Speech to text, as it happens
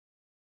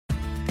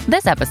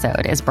This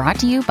episode is brought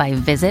to you by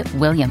Visit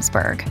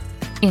Williamsburg.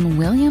 In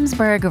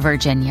Williamsburg,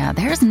 Virginia,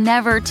 there's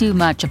never too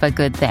much of a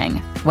good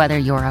thing. Whether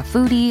you're a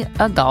foodie,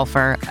 a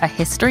golfer, a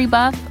history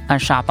buff, a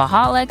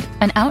shopaholic,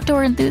 an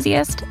outdoor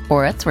enthusiast,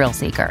 or a thrill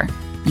seeker,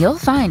 you'll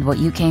find what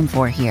you came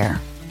for here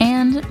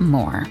and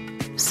more.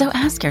 So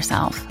ask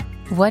yourself,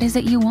 what is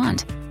it you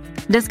want?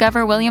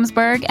 Discover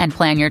Williamsburg and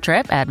plan your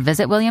trip at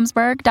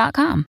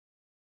visitwilliamsburg.com.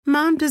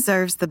 Mom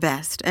deserves the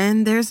best,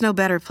 and there's no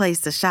better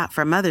place to shop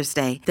for Mother's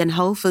Day than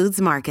Whole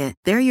Foods Market.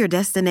 They're your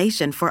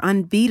destination for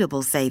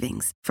unbeatable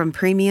savings, from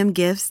premium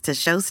gifts to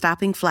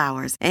show-stopping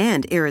flowers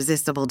and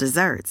irresistible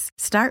desserts.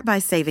 Start by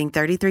saving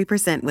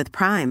 33% with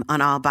Prime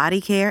on all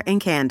body care and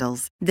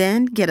candles.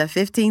 Then get a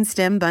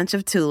 15-stem bunch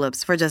of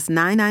tulips for just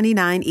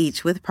 $9.99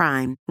 each with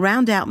Prime.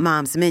 Round out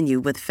Mom's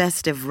menu with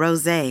festive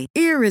rosé,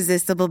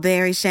 irresistible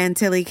berry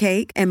chantilly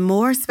cake, and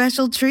more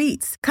special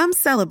treats. Come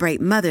celebrate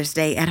Mother's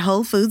Day at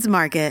Whole Foods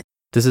Market.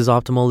 This is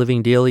Optimal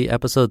Living Daily,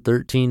 episode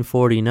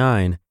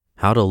 1349,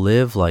 How to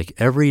Live Like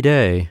Every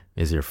Day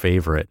is Your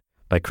Favorite,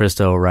 by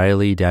Krista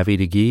O'Reilly,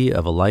 David Agee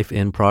of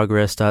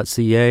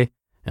alifeinprogress.ca,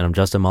 and I'm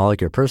Justin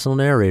Malik, your personal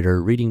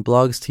narrator, reading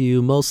blogs to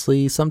you,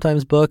 mostly,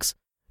 sometimes books,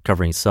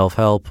 covering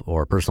self-help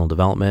or personal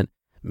development,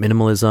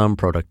 minimalism,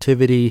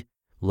 productivity,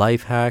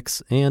 life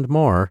hacks, and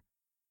more.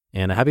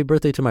 And a happy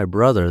birthday to my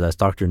brother, that's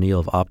Dr.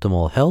 Neil of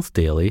Optimal Health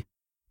Daily.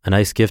 A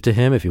nice gift to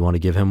him, if you want to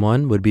give him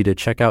one, would be to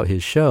check out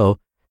his show.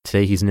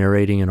 Today he's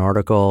narrating an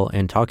article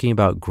and talking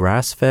about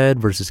grass-fed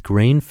versus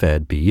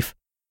grain-fed beef.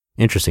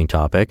 Interesting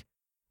topic.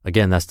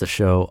 Again, that's the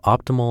show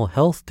Optimal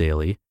Health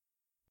Daily.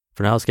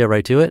 For now, let's get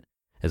right to it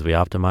as we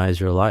optimize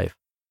your life.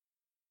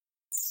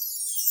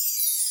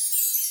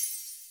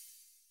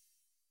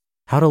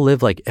 How to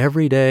Live Like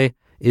Every Day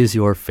is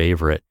Your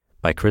Favorite,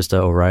 by Krista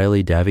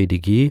O'Reilly, David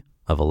Agee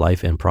of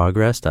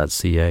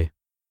alifeinprogress.ca.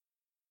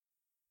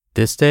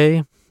 This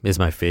day is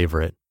my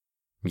favorite.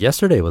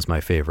 Yesterday was my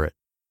favorite.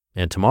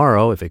 And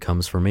tomorrow, if it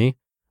comes for me,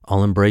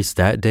 I'll embrace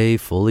that day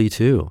fully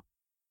too.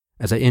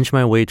 As I inch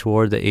my way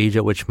toward the age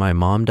at which my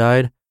mom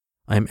died,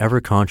 I am ever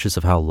conscious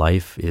of how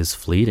life is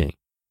fleeting.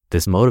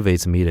 This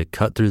motivates me to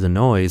cut through the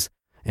noise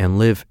and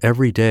live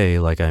every day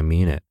like I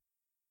mean it.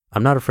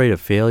 I'm not afraid of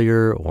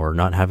failure or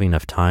not having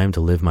enough time to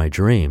live my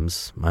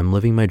dreams. I'm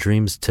living my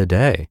dreams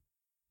today.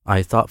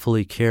 I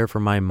thoughtfully care for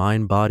my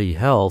mind-body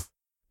health,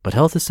 but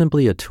health is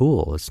simply a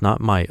tool. It's not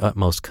my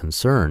utmost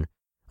concern.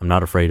 I'm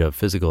not afraid of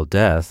physical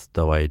death,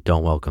 though I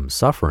don't welcome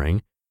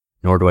suffering,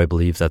 nor do I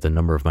believe that the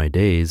number of my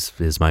days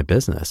is my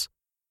business.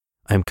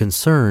 I am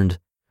concerned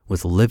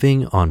with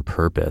living on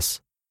purpose.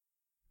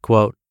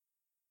 Quote,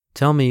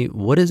 "Tell me,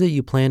 what is it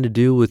you plan to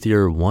do with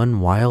your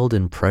one wild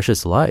and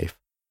precious life?"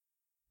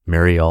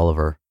 Mary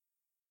Oliver.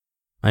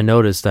 I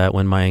notice that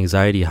when my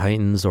anxiety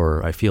heightens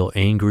or I feel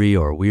angry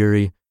or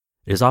weary,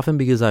 it is often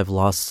because I've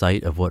lost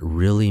sight of what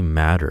really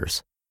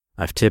matters.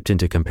 I've tipped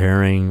into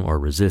comparing or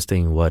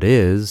resisting what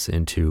is,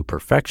 into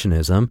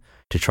perfectionism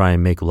to try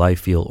and make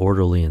life feel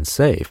orderly and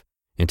safe,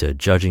 into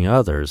judging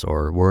others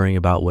or worrying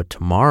about what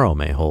tomorrow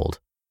may hold.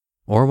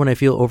 Or when I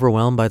feel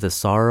overwhelmed by the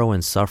sorrow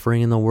and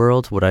suffering in the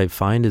world, what I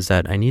find is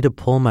that I need to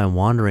pull my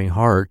wandering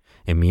heart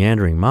and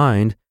meandering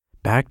mind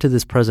back to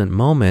this present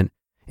moment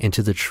and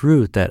to the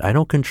truth that I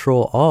don't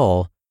control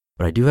all,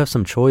 but I do have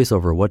some choice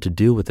over what to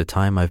do with the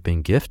time I've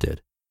been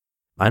gifted.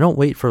 I don't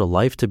wait for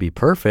life to be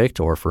perfect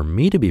or for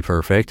me to be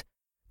perfect.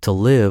 To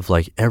live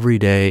like every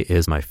day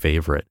is my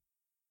favorite.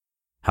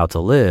 How to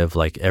live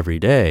like every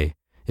day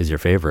is your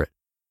favorite.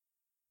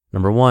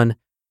 Number 1,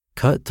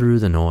 cut through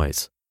the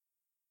noise.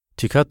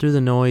 To cut through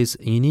the noise,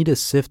 you need to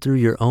sift through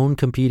your own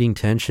competing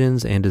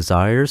tensions and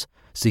desires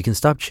so you can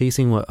stop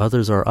chasing what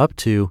others are up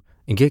to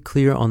and get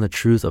clear on the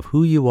truth of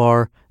who you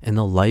are and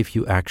the life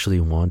you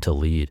actually want to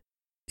lead.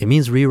 It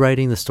means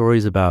rewriting the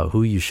stories about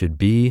who you should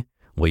be,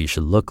 what you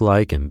should look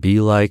like and be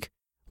like,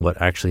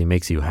 what actually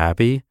makes you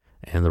happy,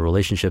 and the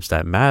relationships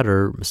that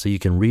matter so you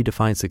can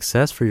redefine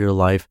success for your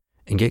life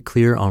and get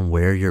clear on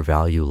where your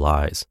value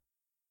lies.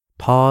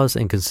 Pause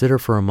and consider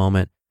for a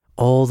moment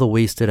all the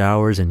wasted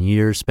hours and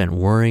years spent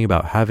worrying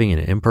about having an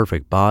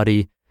imperfect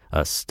body,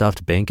 a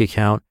stuffed bank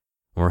account,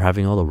 or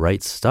having all the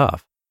right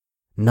stuff.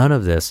 None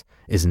of this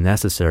is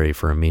necessary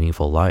for a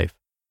meaningful life.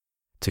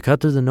 To cut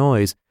through the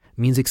noise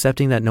means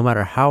accepting that no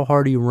matter how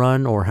hard you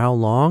run or how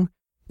long,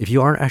 if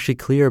you aren't actually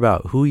clear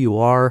about who you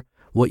are,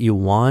 what you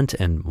want,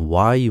 and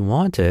why you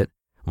want it,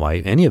 why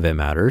any of it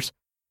matters,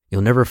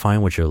 you'll never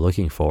find what you're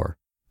looking for.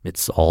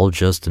 It's all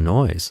just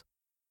noise.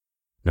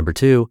 Number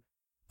 2,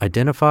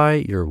 identify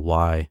your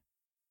why.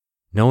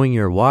 Knowing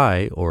your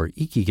why, or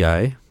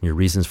ikigai, your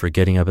reasons for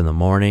getting up in the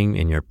morning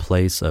and your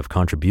place of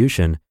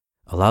contribution,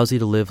 allows you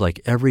to live like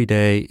every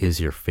day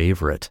is your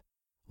favorite.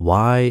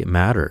 Why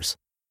matters.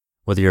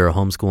 Whether you're a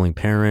homeschooling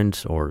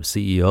parent or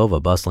CEO of a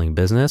bustling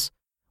business,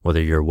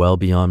 whether you're well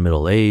beyond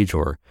middle age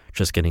or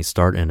just getting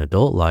started in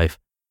adult life,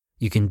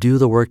 you can do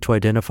the work to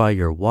identify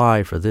your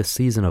why for this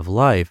season of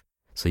life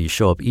so you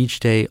show up each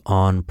day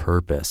on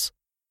purpose.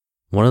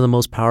 One of the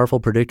most powerful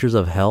predictors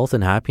of health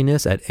and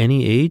happiness at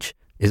any age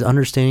is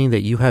understanding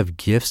that you have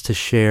gifts to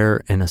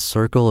share and a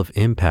circle of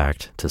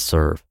impact to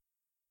serve.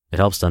 It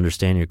helps to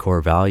understand your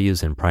core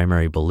values and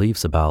primary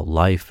beliefs about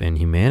life and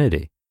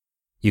humanity.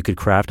 You could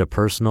craft a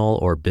personal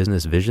or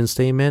business vision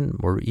statement,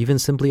 or even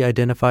simply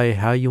identify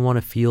how you want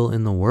to feel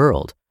in the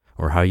world,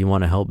 or how you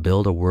want to help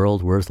build a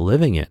world worth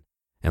living in,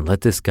 and let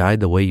this guide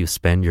the way you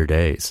spend your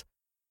days.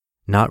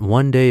 Not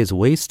one day is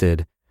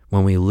wasted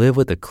when we live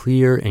with a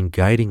clear and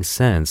guiding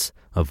sense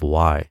of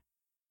why.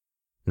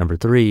 Number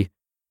 3,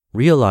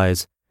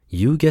 realize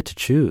you get to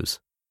choose.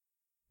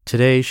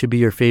 Today should be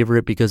your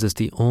favorite because it's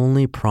the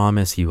only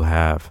promise you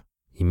have.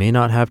 You may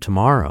not have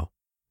tomorrow.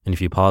 And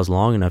if you pause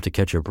long enough to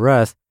catch your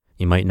breath,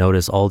 you might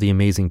notice all the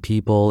amazing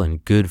people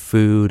and good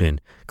food and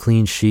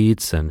clean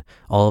sheets and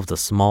all of the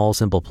small,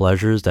 simple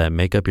pleasures that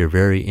make up your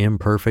very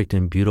imperfect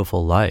and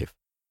beautiful life.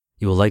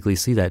 You will likely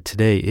see that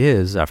today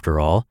is,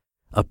 after all,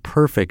 a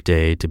perfect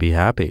day to be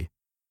happy.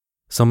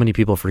 So many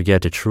people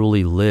forget to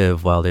truly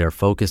live while they are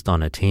focused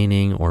on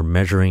attaining or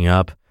measuring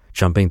up,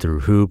 jumping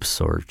through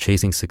hoops, or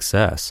chasing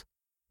success.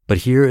 But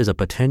here is a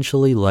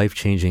potentially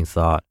life-changing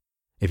thought.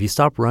 If you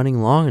stop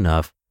running long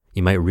enough,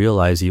 you might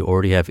realize you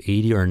already have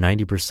 80 or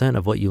 90%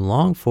 of what you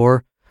long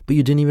for, but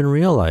you didn't even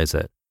realize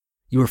it.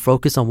 You were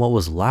focused on what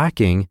was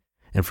lacking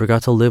and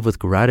forgot to live with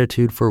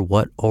gratitude for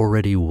what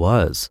already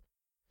was.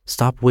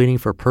 Stop waiting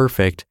for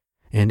perfect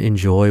and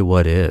enjoy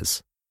what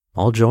is.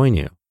 I'll join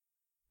you.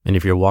 And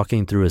if you're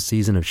walking through a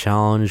season of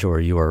challenge or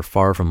you are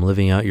far from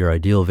living out your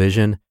ideal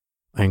vision,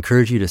 I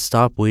encourage you to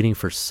stop waiting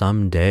for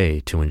someday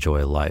to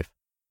enjoy life.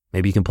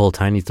 Maybe you can pull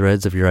tiny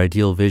threads of your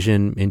ideal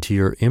vision into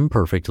your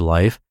imperfect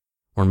life,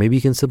 or maybe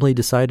you can simply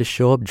decide to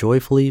show up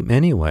joyfully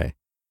anyway.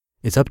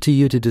 It's up to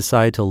you to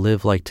decide to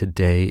live like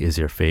today is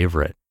your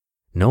favorite.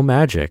 No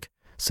magic,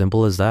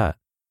 simple as that.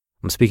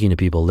 I'm speaking to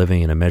people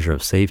living in a measure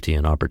of safety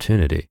and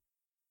opportunity.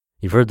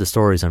 You've heard the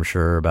stories, I'm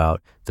sure,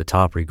 about the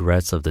top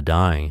regrets of the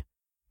dying.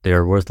 They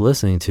are worth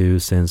listening to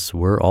since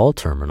we're all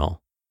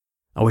terminal.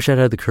 I wish I'd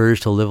had the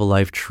courage to live a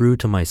life true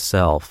to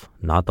myself,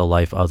 not the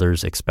life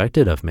others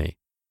expected of me.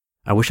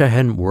 I wish I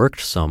hadn't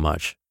worked so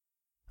much.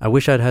 I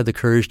wish I'd had the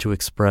courage to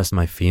express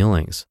my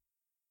feelings.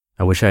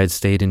 I wish I had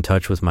stayed in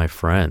touch with my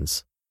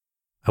friends.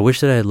 I wish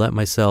that I had let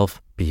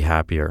myself be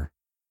happier.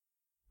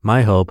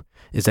 My hope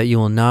is that you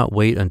will not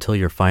wait until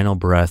your final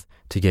breath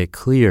to get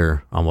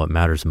clear on what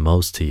matters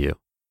most to you.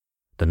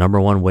 The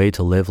number one way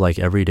to live like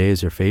every day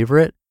is your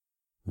favorite?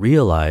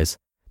 Realize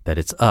that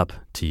it's up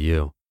to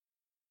you.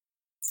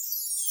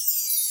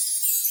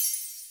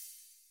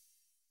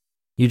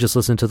 You just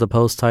listened to the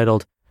post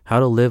titled, How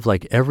to Live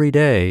Like Every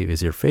Day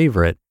is Your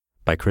Favorite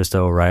by Krista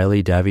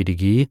O'Reilly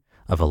Davy-DeGee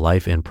of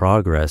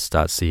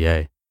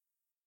alifeinprogress.ca.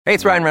 Hey,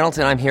 it's Ryan Reynolds,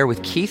 and I'm here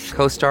with Keith,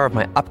 co-star of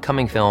my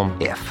upcoming film,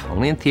 If,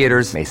 only in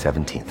theaters May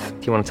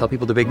 17th. Do you want to tell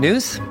people the big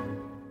news?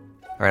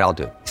 All right, I'll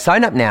do it.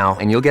 Sign up now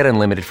and you'll get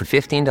unlimited for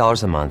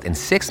 $15 a month and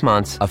 6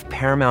 months of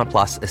Paramount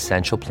Plus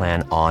Essential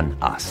Plan on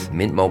us.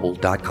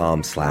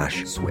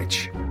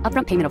 MintMobile.com/switch.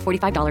 Upfront payment of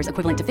 $45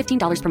 equivalent to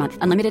 $15 per month.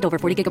 Unlimited over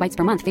 40 gigabytes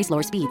per month. Face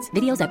lower speeds.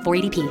 Videos at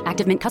 480p.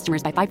 Active Mint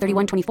customers by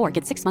 531.24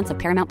 get 6 months of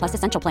Paramount Plus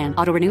Essential Plan.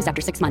 Auto renews after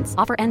 6 months.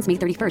 Offer ends May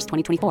 31st,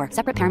 2024.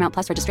 Separate Paramount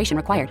Plus registration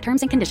required.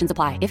 Terms and conditions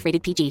apply if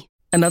rated PG.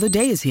 Another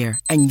day is here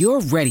and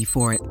you're ready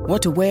for it.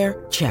 What to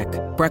wear? Check.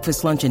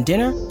 Breakfast, lunch, and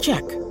dinner?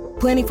 Check.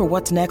 Planning for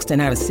what's next and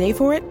how to save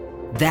for it?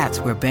 That's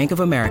where Bank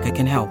of America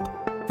can help.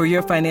 For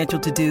your financial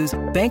to-dos,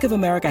 Bank of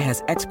America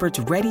has experts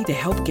ready to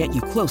help get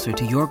you closer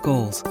to your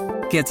goals.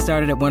 Get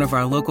started at one of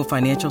our local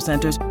financial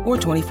centers or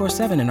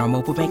 24/7 in our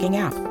mobile banking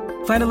app.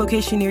 Find a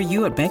location near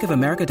you at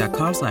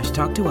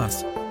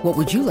bankofamerica.com/talktous. What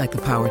would you like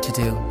the power to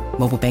do?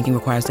 Mobile banking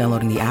requires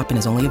downloading the app and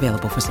is only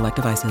available for select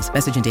devices.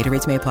 Message and data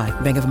rates may apply.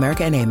 Bank of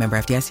America NA, member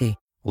FDIC.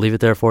 We'll leave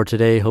it there for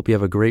today. Hope you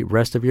have a great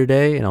rest of your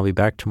day, and I'll be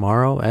back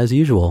tomorrow as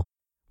usual,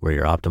 where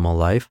your optimal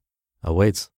life awaits.